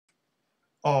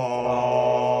Good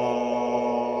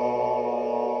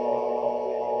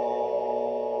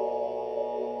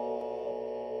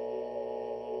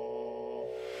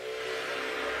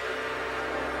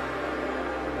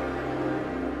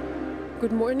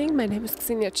morning, my name is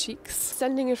Xenia Cheeks,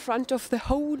 standing in front of the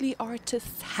Holy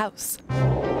Artist's house.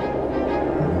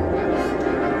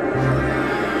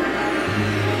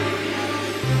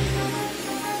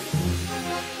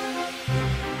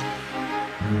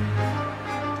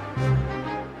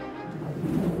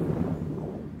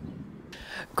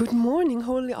 Good morning,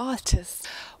 Holy Artist.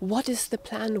 What is the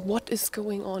plan? What is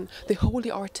going on? The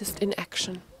Holy Artist in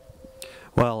action.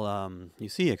 Well, you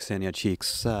see, Xenia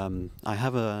Cheeks, I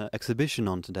have an exhibition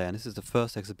on today, and this is the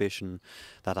first exhibition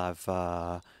that I've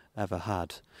ever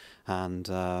had. And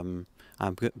I'm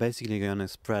basically going to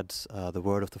spread the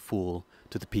word of the Fool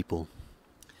to the people.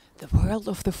 The world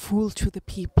of the Fool to the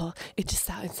people. It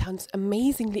sounds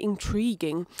amazingly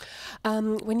intriguing.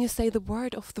 When you say the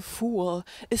word of the Fool,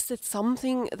 is it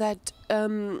something that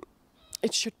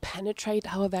it should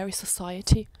penetrate our very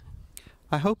society?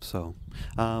 I hope so.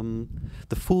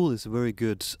 The Fool is a very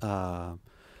good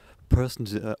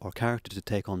person or character to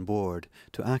take on board,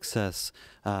 to access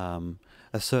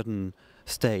a certain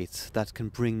state that can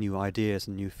bring new ideas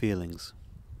and new feelings.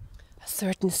 A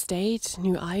certain state,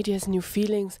 new ideas, new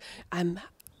feelings. I'm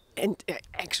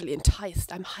actually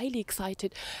enticed. I'm highly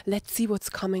excited. Let's see what's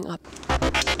coming up.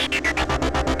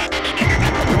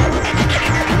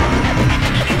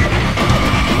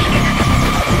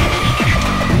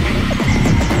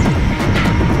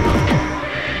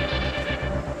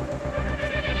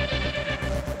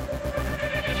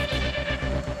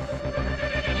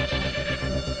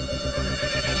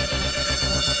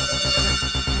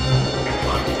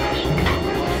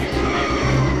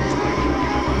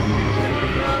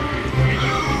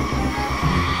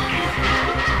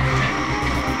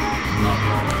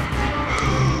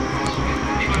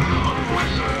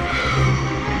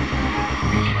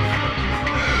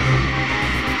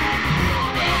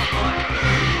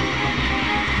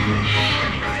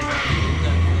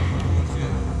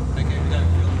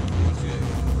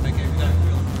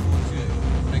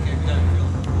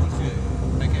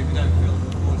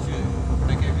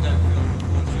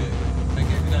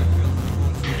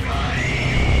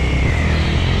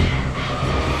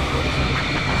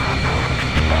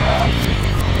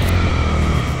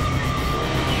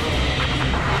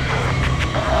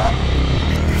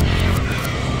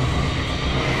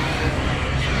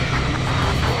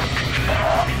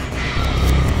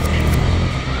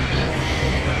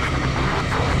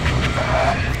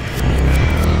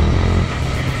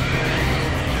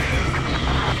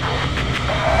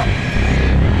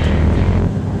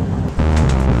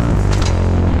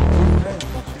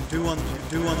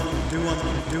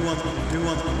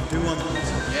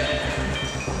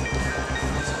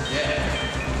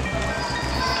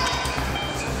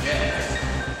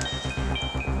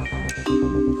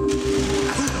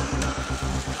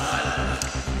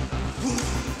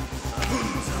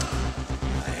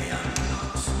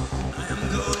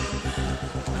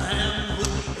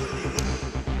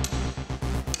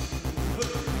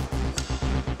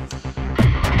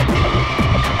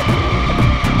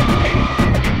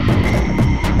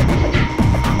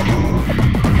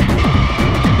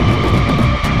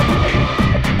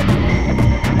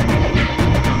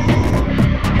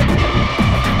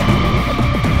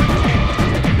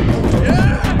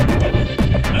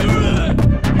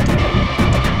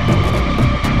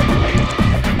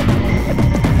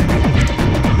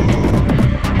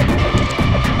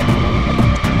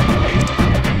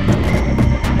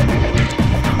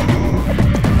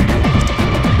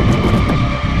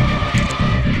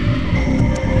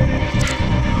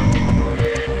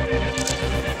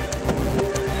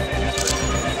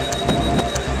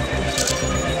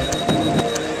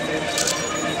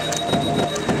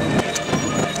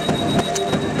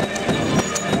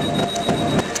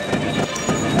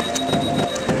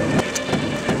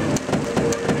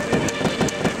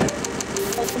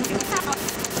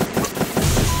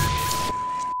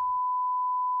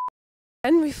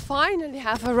 And we finally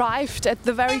have arrived at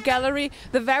the very gallery,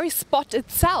 the very spot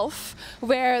itself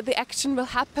where the action will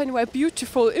happen, where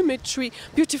beautiful imagery,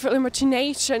 beautiful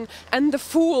imagination and the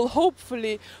Fool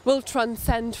hopefully will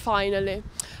transcend finally.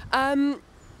 I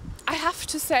have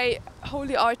to say,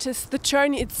 Holy Artist, the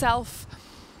journey itself,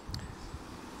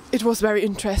 it was very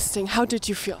interesting. How did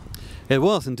you feel? It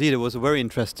was indeed, it was a very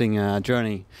interesting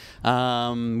journey.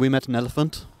 We met an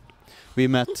elephant. We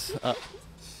met...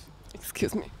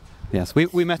 Excuse me. Yes,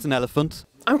 we met an elephant.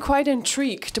 I'm quite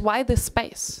intrigued. Why this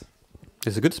space?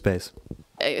 It's a good space.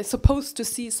 It's supposed to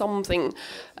see something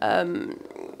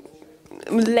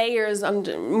layers and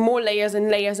more layers and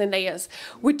layers and layers,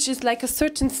 which is like a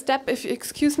certain step. If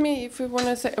excuse me, if we want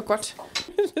to say, oh God,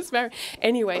 it's very.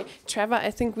 Anyway, Trevor,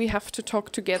 I think we have to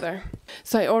talk together.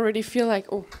 So I already feel like,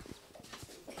 oh.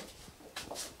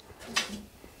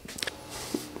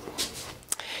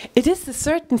 It is a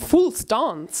certain full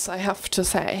stance, I have to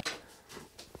say.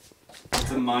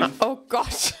 It's a mind. Oh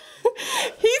gosh,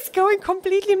 he's going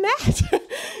completely mad.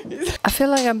 I feel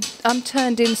like I'm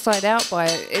turned inside out by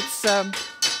it. It's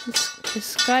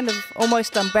kind of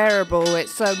almost unbearable.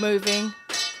 It's so moving.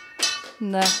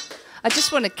 No, I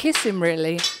just want to kiss him.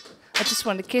 Really, I just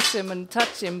want to kiss him and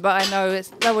touch him. But I know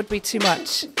that would be too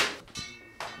much.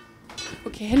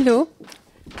 Okay, hello.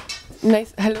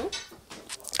 Nice. Hello.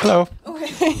 Hello.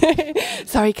 Okay.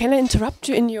 Sorry, can I interrupt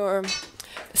you in your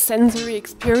sensory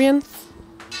experience?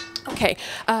 Okay,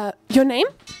 your name?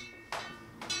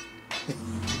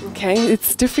 Okay,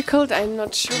 it's difficult, I'm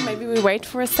not sure, maybe we wait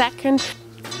for a second.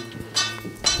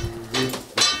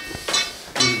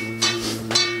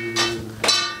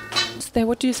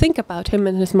 What do you think about him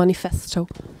and his manifesto?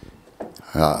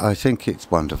 I think it's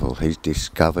wonderful. He's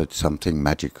discovered something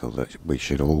magical that we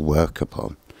should all work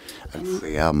upon and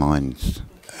free our minds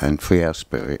and free our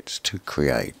spirits to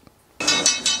create.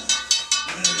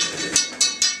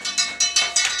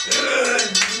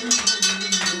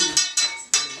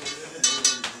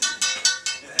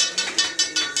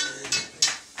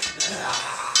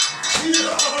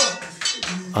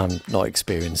 I'm not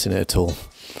experiencing it at all.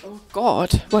 Oh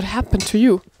God, what happened to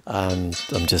you? I'm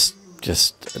just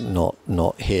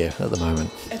not here at the moment.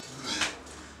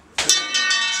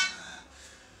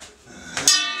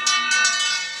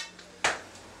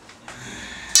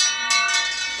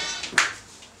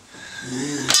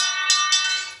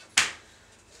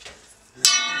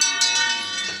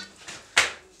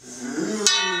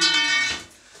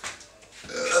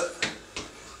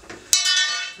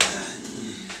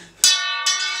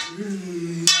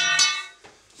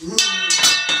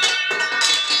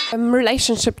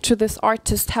 Relationship to this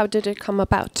artist, how did it come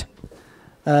about?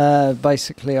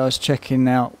 Basically, I was checking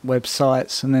out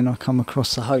websites and then I come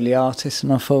across the Holy Artist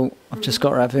and I thought, I've just got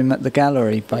to have him at the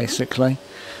gallery, basically.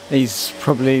 He's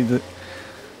probably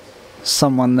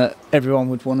someone that everyone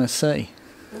would want to see.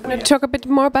 Want to talk a bit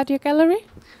more about your gallery?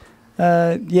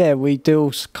 Yeah, we do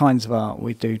all kinds of art.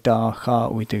 We do dark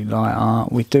art, we do light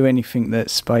art, we do anything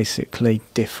that's basically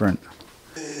different.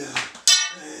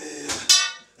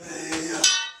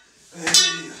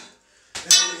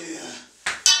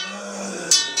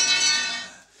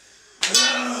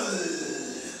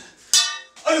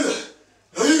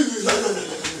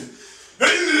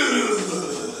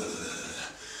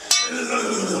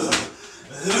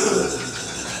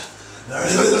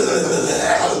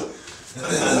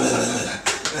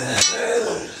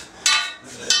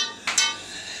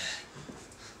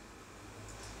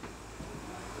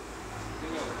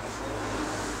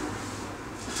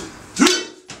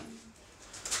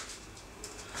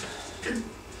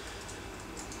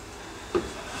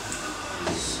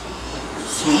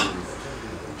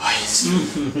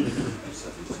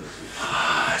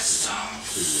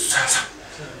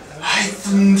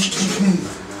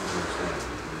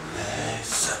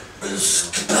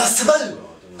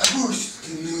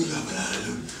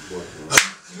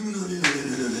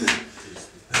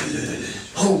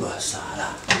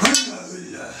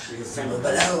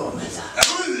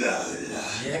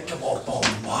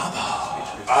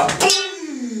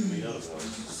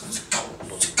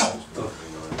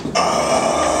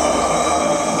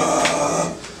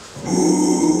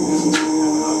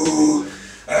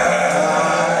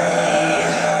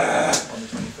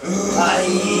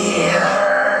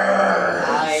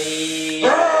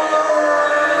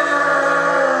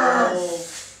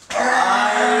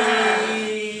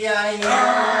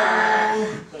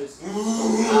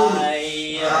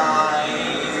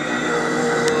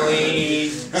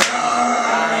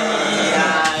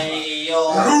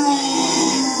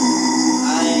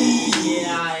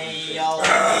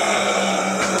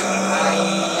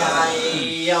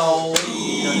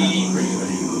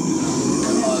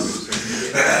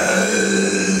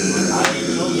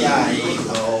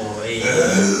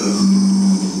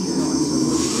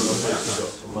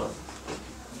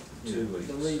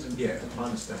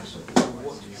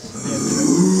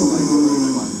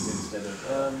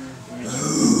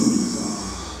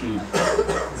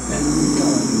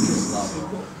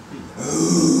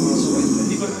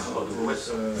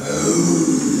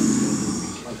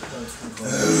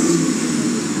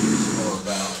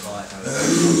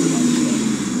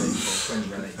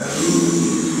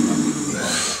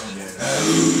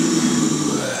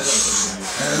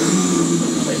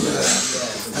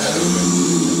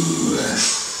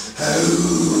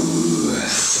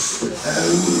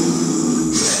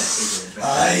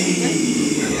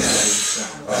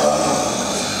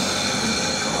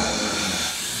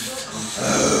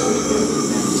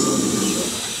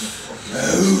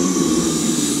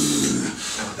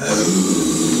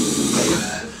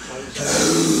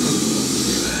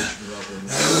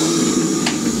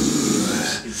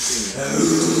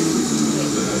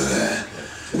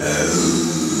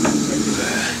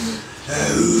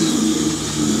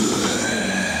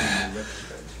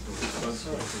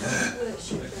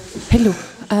 Hello,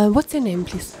 what's your name,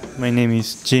 please? My name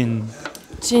is Jin.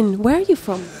 Jin, where are you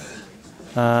from?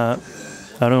 I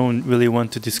don't really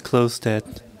want to disclose that.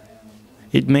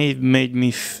 It made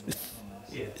me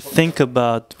think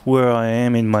about where I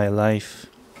am in my life.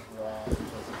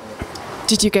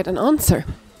 Did you get an answer?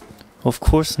 Of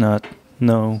course not.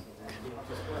 No.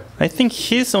 I think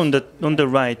he's on the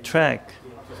right track.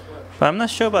 But I'm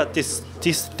not sure about this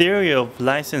theory of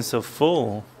license of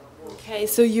fool. Okay,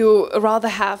 so you rather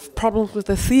have problems with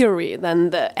the theory than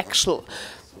the actual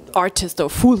artist or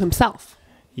fool himself.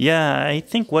 Yeah, I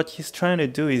think what he's trying to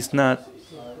do is not...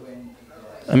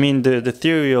 I mean, the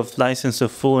theory of license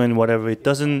of fool and whatever, it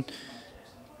doesn't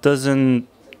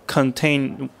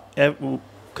contain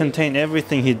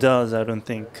everything he does, I don't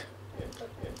think.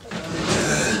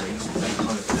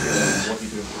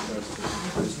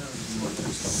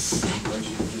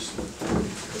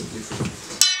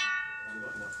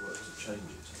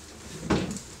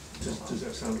 Does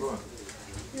that sound right?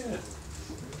 Yeah, it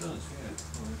does, yeah.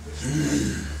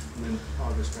 And then I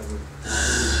discovered...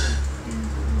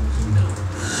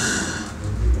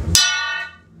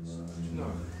 No,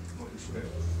 not respect.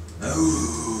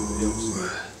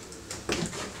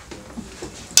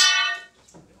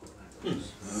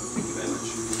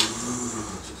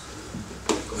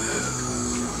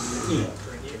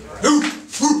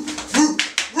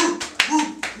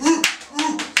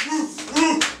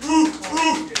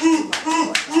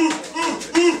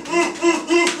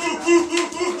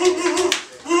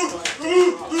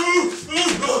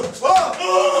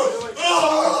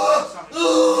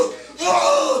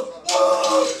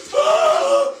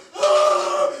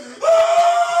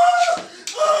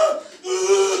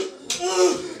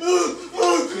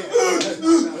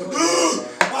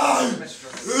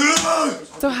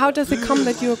 So how does it come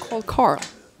that you are called Carl?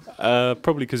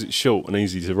 Probably because it's short and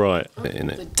easy to write, isn't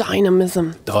The it?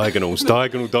 dynamism. Diagonal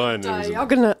dynamism.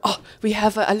 Diagonal. Oh, we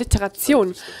have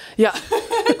alliteration. Yeah,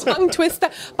 tongue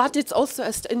twister. But it's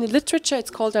also in the literature.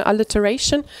 It's called an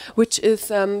alliteration, which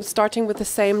is starting with the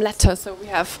same letter. So we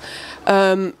have.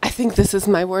 I think this is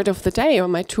my word of the day, or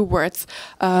my two words.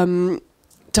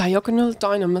 Diagonal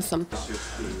dynamism.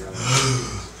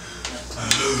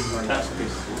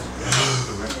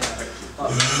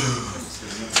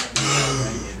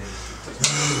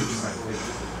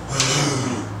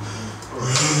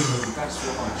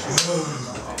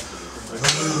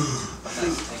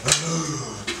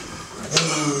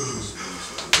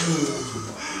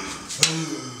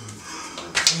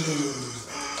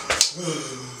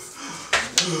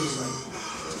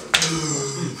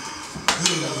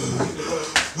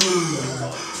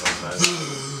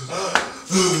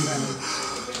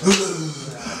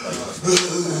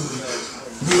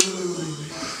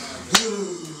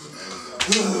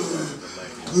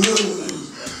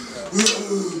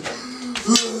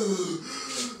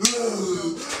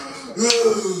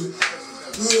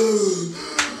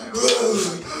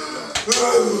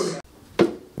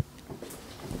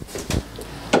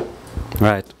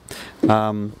 Right.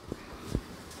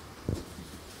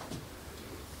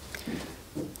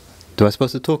 Do I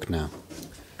supposed to talk now?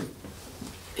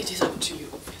 It is up to you,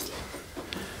 obviously.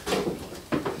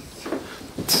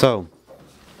 So,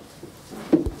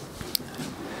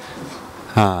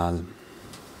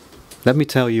 let me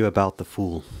tell you about the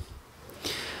Fool.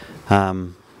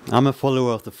 I'm a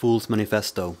follower of the Fool's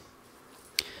Manifesto.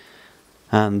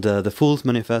 And the Fool's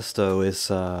Manifesto is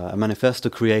a manifesto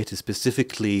created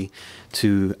specifically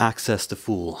to access the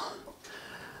Fool.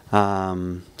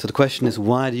 So the question is,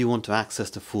 why do you want to access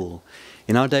the Fool?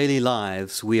 In our daily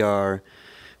lives, we are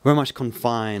very much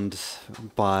confined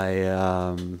by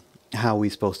how we're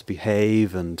supposed to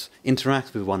behave and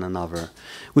interact with one another,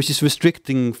 which is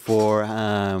restricting for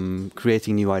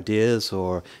creating new ideas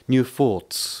or new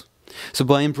thoughts. So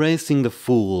by embracing the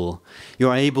Fool,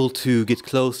 you're able to get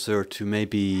closer to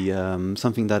maybe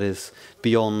something that is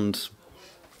beyond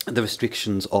the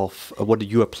restrictions of what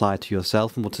you apply to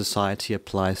yourself and what society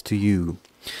applies to you.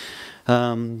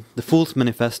 The Fool's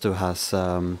Manifesto has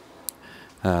a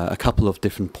couple of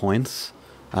different points.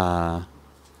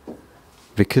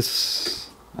 Because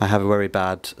I have a very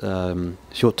bad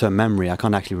short-term memory, I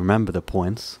can't actually remember the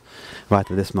points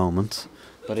right at this moment.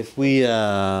 But if we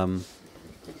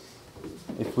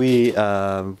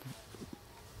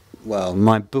well,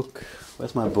 my book,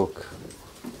 where's my book?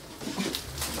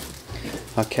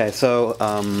 Okay, so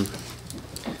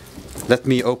let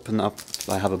me open up.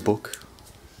 I have a book.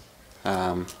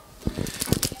 And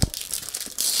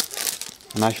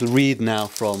I shall read now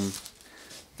from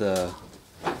the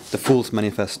Fool's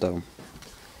Manifesto.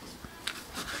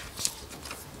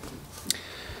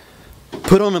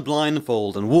 Put on a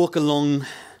blindfold and walk along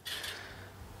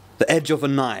the edge of a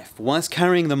knife whilst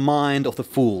carrying the mind of the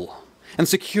fool, and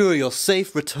secure your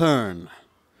safe return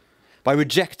by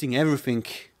rejecting everything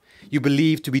you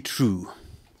believe to be true.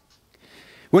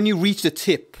 When you reach the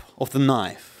tip of the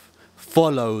knife,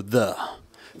 follow the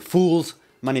Fool's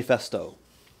Manifesto.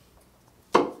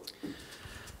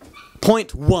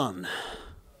 Point 1.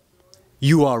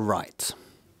 You are right.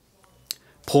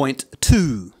 Point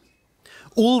 2.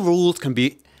 All rules can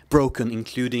be broken,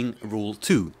 including Rule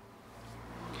 2.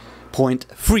 Point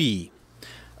 3.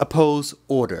 Oppose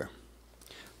order.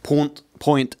 Point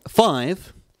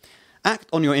 5. Act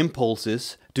on your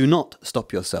impulses. Do not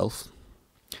stop yourself.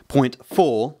 Point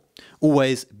 4.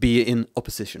 Always be in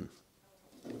opposition.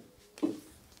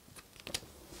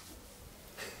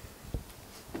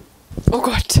 Oh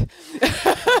God.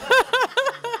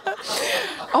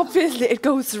 Obviously it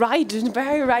goes right and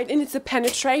very right in. It's a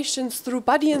penetrations through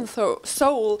body and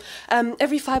soul.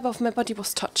 Every fiber of my body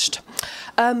was touched.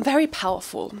 Very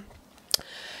powerful.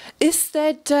 Is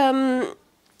that,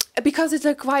 because it's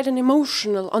quite an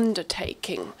emotional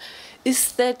undertaking,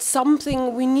 is that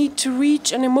something we need to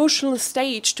reach an emotional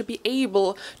stage to be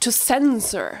able to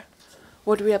censor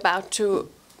what we're about to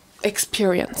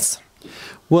experience?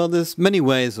 Well, there's many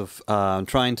ways of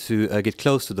trying to get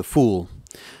close to the fool.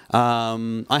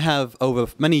 I have, over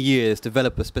many years,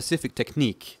 developed a specific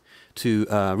technique to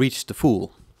reach the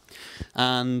fool.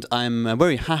 And I'm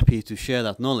very happy to share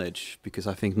that knowledge, because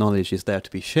I think knowledge is there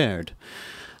to be shared.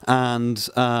 And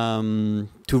to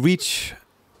reach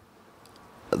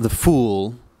the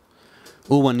fool,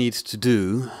 all one needs to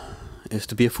do is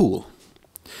to be a fool.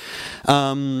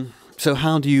 So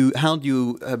how do you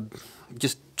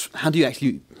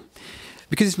actually,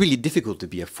 because it's really difficult to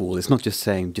be a fool. It's not just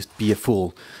saying just be a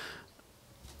fool.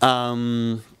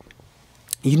 You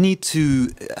need to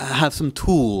have some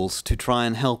tools to try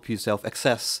and help yourself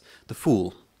access the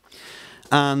fool.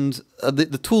 And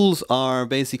the tools are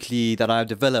basically that I've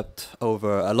developed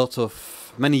over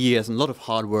many years, and a lot of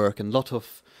hard work, and a lot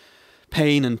of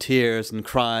pain and tears and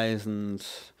cries and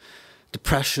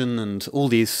depression and all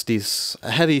these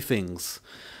heavy things.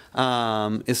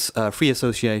 Is free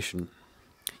association.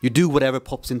 You do whatever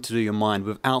pops into your mind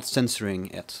without censoring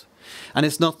it. And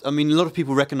it's not, I mean, a lot of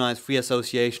people recognize free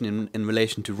association in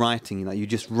relation to writing, that you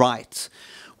just write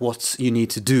what you need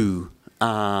to do.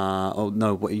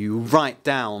 You write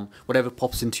down whatever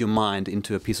pops into your mind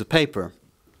into a piece of paper.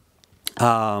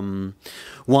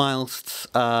 Whilst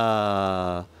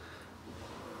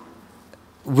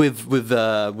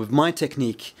with my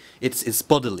technique, it's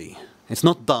bodily. It's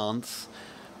not dance,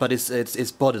 but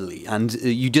it's bodily, and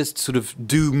you just sort of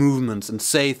do movements and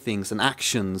say things and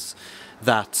actions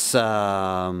that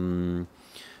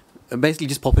basically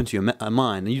just pop into your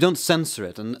mind, and you don't censor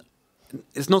it. And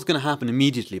it's not going to happen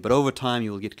immediately, but over time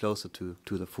you will get closer to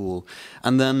the fool.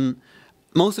 And then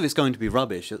most of it's going to be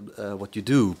rubbish, what you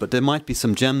do, but there might be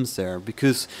some gems there,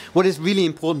 because what is really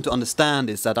important to understand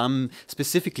is that I'm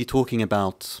specifically talking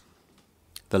about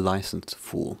the licensed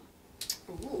fool.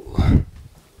 Ooh.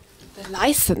 The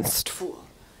licensed fool.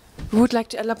 We would like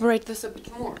to elaborate this a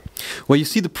bit more. Well, you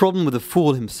see the problem with the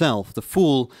fool himself. The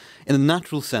fool, in the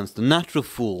natural sense, the natural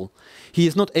fool, he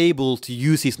is not able to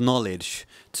use his knowledge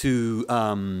to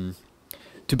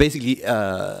basically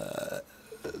to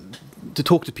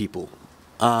talk to people.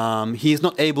 He is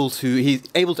not able to. He's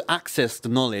able to access the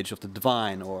knowledge of the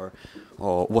divine or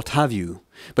what have you,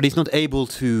 but he's not able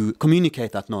to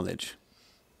communicate that knowledge.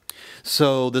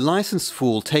 So the licensed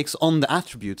fool takes on the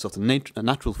attributes of the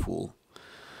natural fool,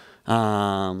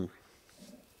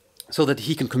 so that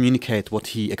he can communicate what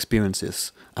he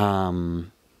experiences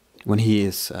when he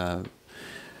is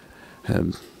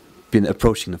been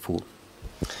approaching the fool.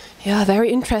 Yeah,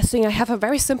 very interesting. I have a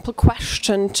very simple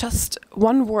question, just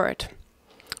one word.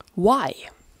 Why?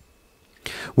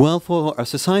 Well, for a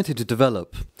society to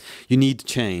develop, you need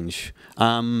change.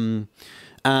 And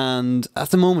at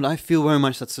the moment, I feel very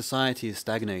much that society is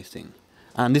stagnating.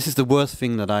 And this is the worst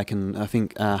thing that I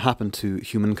think happen to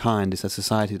humankind, is a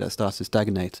society that starts to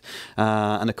stagnate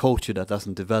and a culture that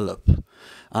doesn't develop.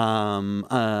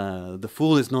 The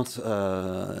fool is not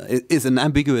is an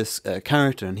ambiguous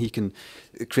character, and he can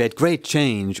create great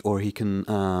change, or he can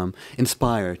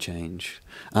inspire change.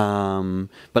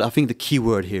 But I think the key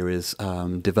word here is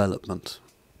development.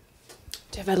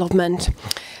 Development.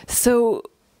 So,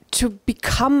 to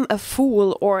become a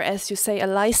fool, or as you say, a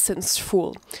licensed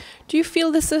fool. Do you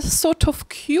feel this is a sort of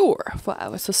cure for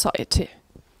our society?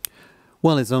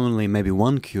 Well, it's only maybe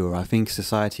one cure. I think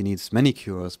society needs many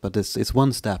cures, but it's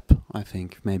one step, I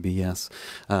think, maybe, yes.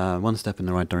 One step in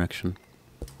the right direction.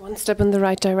 One step in the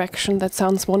right direction. That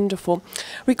sounds wonderful.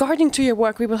 Regarding to your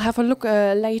work, we will have a look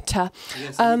later.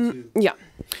 Yes, yeah.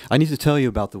 I need to tell you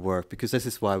about the work, because this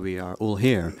is why we are all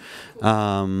here.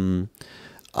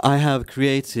 I have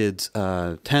created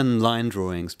 10 line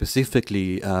drawings,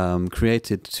 specifically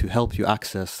created to help you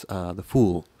access the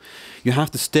Fool. You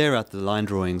have to stare at the line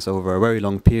drawings over a very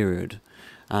long period.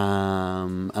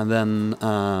 And then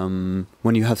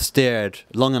when you have stared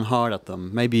long and hard at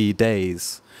them, maybe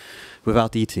days,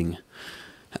 without eating.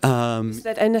 Is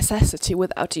that a necessity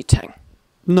without eating?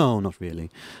 No, not really.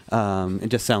 It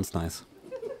just sounds nice.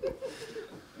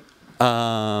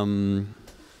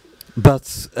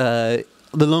 But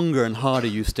the longer and harder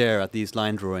you stare at these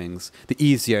line drawings, the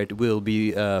easier it will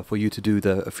be for you to do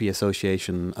the free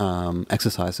association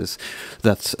exercises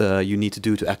that you need to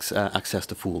do to access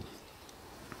the Fool.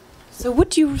 So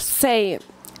would you say,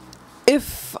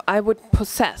 if I would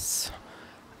possess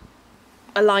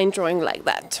a line drawing like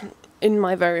that in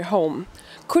my very home,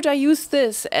 could I use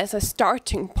this as a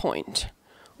starting point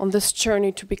on this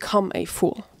journey to become a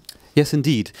fool? Yes,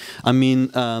 indeed. I mean,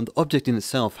 the object in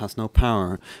itself has no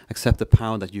power except the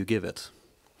power that you give it.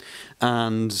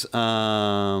 And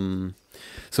so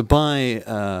by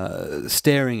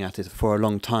staring at it for a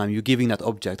long time, you're giving that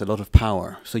object a lot of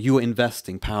power. So you are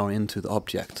investing power into the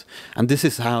object. And this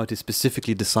is how it is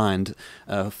specifically designed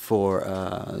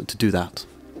to do that.